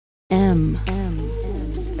There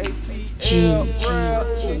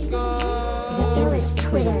is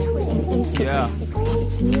Twitter and Instagram at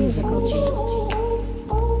its musical G.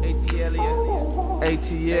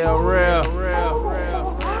 ATL, ReLL.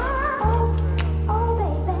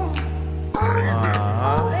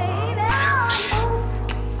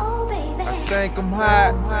 I think I'm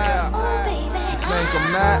hot. You think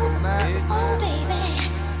I'm not?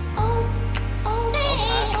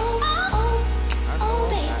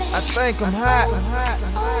 I think I'm hot.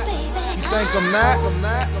 You think I'm not?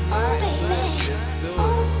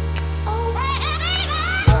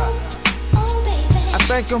 I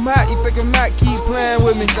think I'm hot. You think I'm not? Keep playing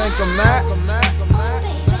with me. Think I'm not?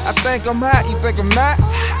 I think I'm hot. You think I'm not?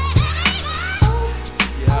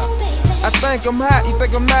 I think I'm hot. You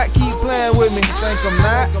think I'm not? Keep playing with me. Think I'm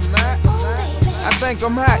not? I think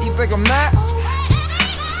I'm hot. You think I'm not?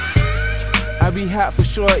 I be hot for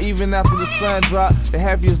sure, even after the sun drop. The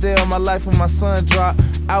happiest day of my life when my son dropped.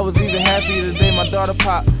 I was even happier the day my daughter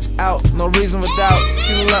popped out. No reason without.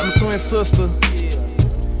 She look like my twin sister.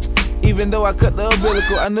 Even though I cut the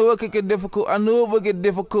umbilical, I knew it could get difficult. I knew it would get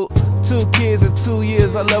difficult. 2 kids in 2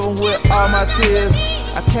 years, I love them with all my tears.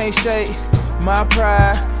 I can't shake my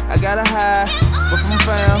pride. I gotta hide, but from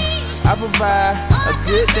found, I provide a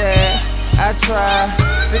good dad. I try,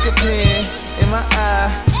 stick a pin in my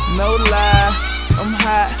eye. No lie, I'm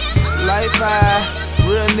hot, like fire,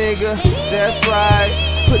 real nigga, that's right.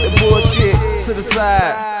 Put the bullshit to the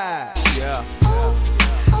side. Yeah.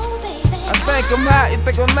 I think I'm hot, you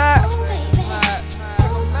think I'm not?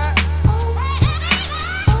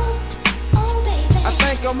 I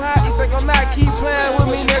think I'm hot, you think I'm not? Keep playing with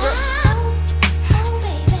me, nigga.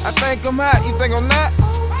 I think I'm hot, you think I'm not?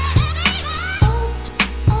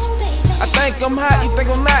 I think I'm hot, you think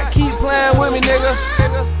I'm not? Keep playing with me, nigga.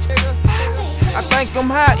 I think I'm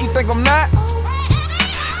hot, you think I'm not?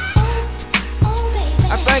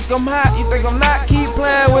 I think I'm hot, you think I'm not? Keep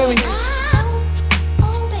playing with me.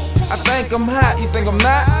 I think I'm hot, you think I'm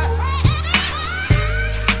not?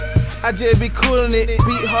 I just be coolin' it,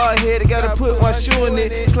 beat hard headed, gotta put one shoe in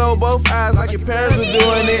it. Close both eyes like your parents were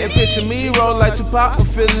doing it. And picture me roll like Tupac was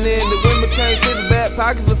feeling in. The women change to the back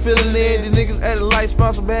pockets are filling in. These niggas at the light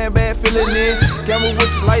sponsor bad filling in. Gamble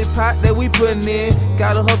with your light pot that we putting in.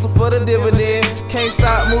 Gotta hustle for the dividend. Can't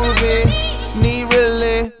stop moving, need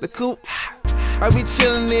reeling. The coupe I be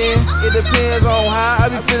chillin' in, it depends on how I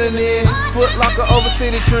be feelin' in. Foot locker over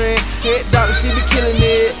city trend, head doctor, she be killin'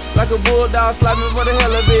 it. Like a bulldog slapping for the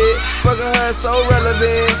hell of it. Fucking her so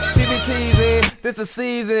relevant, she be teasing. This the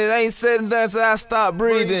season, it ain't said and done so I stop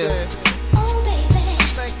breathing. Think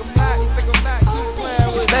I'm hot, you think I'm not? Keep playing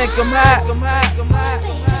with me. Think I'm hot, think I'm hot.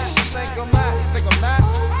 Think I'm hot, you think I'm not?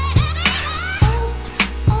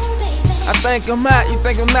 I think I'm hot, you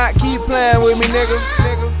think I'm not? Keep playing with me, nigga.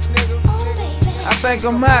 I think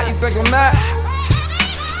I'm hot, you think I'm not?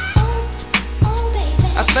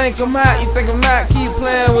 I think I'm hot, you think I'm not? Keep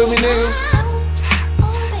playing with me, nigga.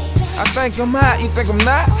 I think I'm hot, you think I'm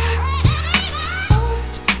not?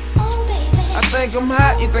 I think I'm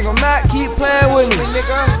hot, you think I'm not? Keep playing with me,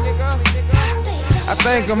 nigga. I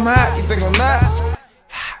think I'm hot, you think I'm not?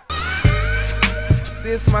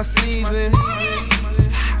 This my season.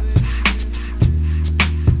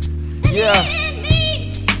 Yeah.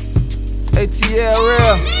 ATL,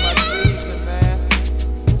 ReLL. My season, man.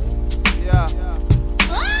 Yeah.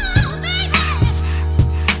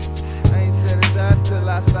 I ain't said it done till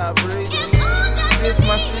I stop breathing. This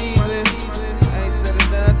my season. I ain't said it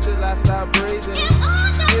done till I stop breathing.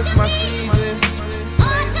 This my season. I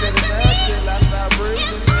ain't said it done till I stop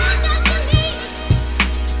breathing.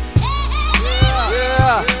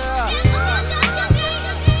 Yeah.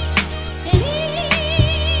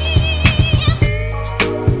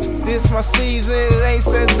 This my season, it ain't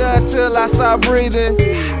said and done till I stop breathing.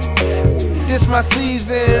 This my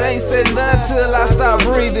season, it ain't said and done till I stop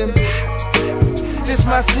breathing. This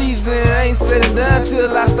my season, it ain't said and done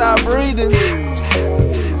till I stop breathing.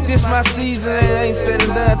 This my season, it ain't said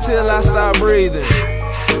and done till I stop breathing.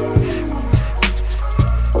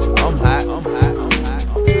 I'm hot,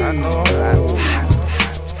 I know I'm hot.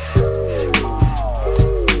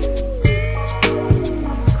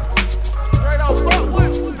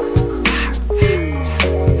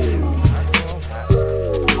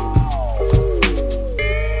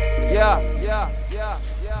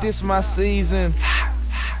 This my season.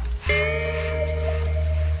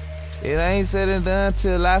 It ain't said and done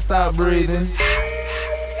till I stop breathing.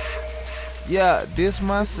 Yeah, this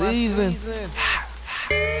my season.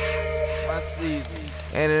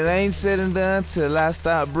 And it ain't said and done till I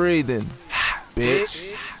stop breathing.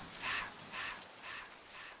 Bitch.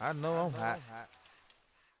 I know I'm hot.